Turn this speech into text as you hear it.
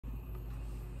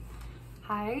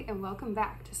Hi, and welcome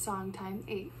back to Songtime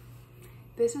 8.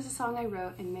 This is a song I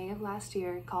wrote in May of last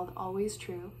year called Always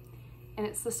True, and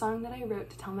it's the song that I wrote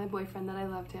to tell my boyfriend that I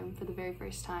loved him for the very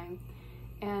first time.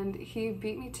 And he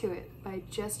beat me to it by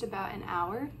just about an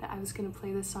hour that I was going to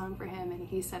play this song for him, and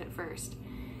he said it first.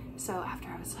 So after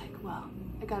I was like, well,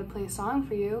 I gotta play a song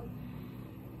for you,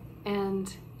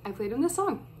 and I played him this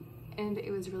song, and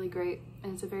it was really great,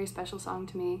 and it's a very special song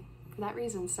to me for that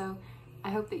reason. So I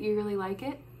hope that you really like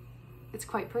it. It's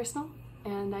quite personal,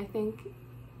 and I think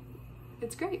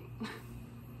it's great.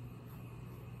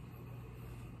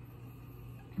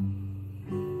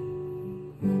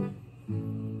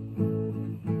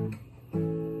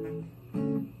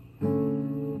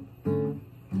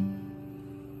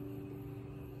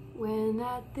 When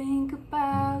I think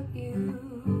about you,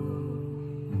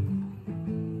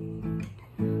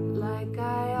 like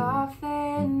I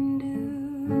often do,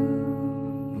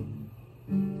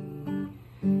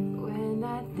 when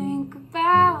I think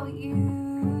about you,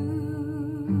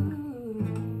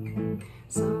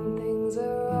 some things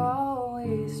are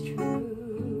always true.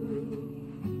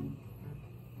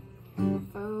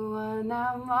 For one,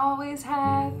 I'm always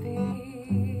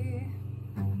happy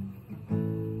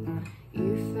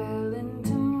you fell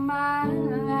into my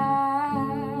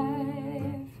life,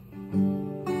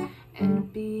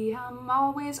 and B, I'm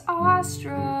always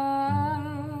awestruck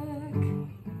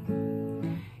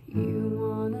you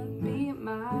wanna be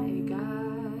my guy.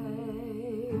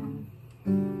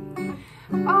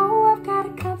 Oh, I've got a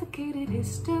complicated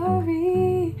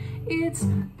history, it's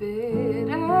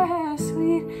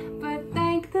bittersweet, but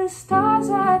thank the stars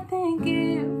I think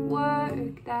it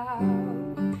worked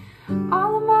out.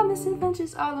 All of my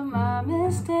misadventures, all of my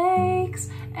mistakes,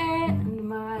 and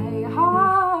my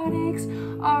heartaches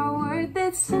are worth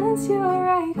it since you're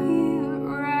right here,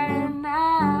 right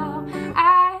now.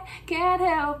 I can't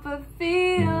help but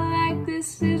feel like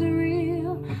this is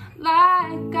real,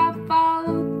 like I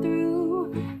followed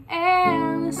through,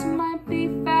 and this might be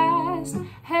fast.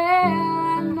 Hell,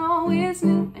 I know it's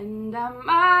new, and I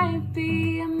might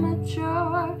be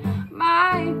immature,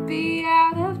 might be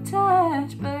out of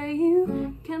touch, but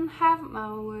you can have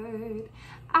my word.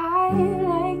 I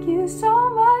like you so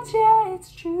much, yeah,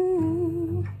 it's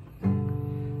true.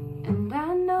 And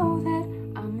I know that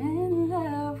I'm in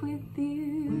love with you.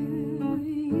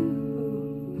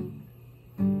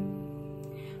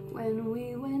 When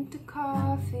we went to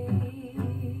coffee,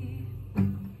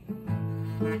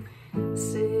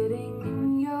 sitting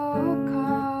in your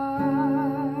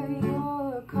car,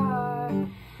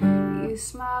 you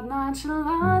smiled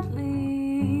nonchalantly.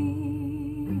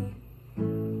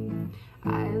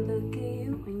 I look at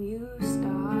you when you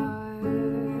start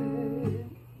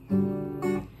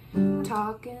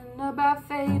talking about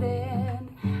fate and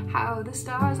how the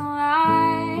stars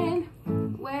align.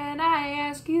 When I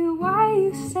ask you why,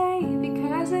 you say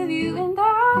because of you and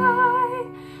I.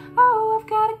 Oh, I've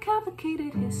got a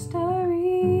complicated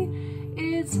history,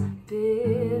 it's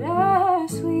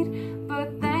bittersweet,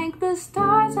 but thank the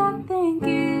stars I think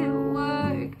it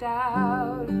worked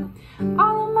out.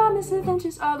 All of my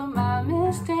misadventures, all of my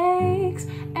mistakes,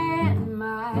 and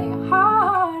my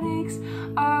heartaches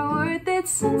are worth it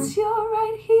since you're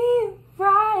right here,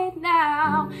 right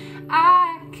now.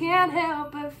 I can't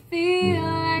help but feel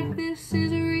like this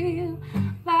is real,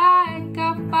 like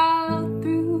I followed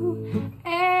through,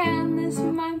 and this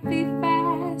might be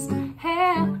fast.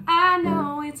 Hell, I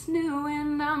know it's new,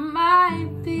 and I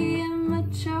might be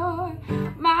immature,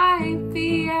 might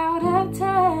be out of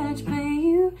touch, but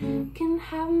you can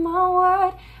have my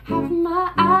word, have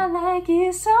my I like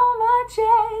you so much,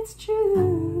 yeah, it's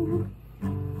true.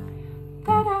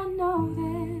 But I know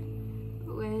that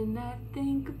when I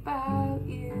think about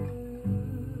you,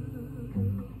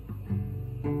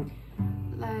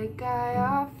 like I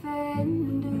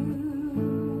often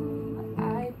do,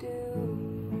 I do.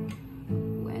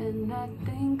 When I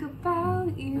think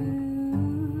about you,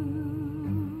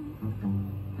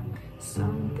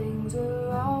 some things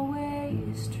are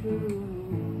always true.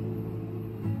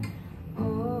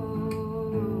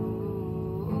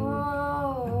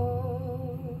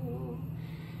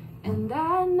 And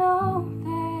I know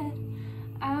that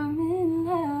I'm in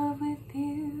love with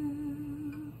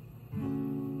you.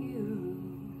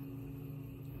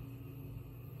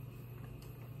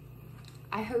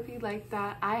 I hope you liked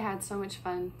that. I had so much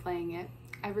fun playing it.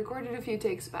 I recorded a few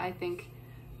takes, but I think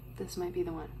this might be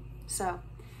the one. So,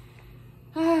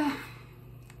 I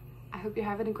hope you're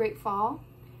having a great fall.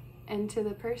 And to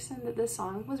the person that this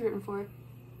song was written for,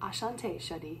 Ashante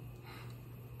Shadi.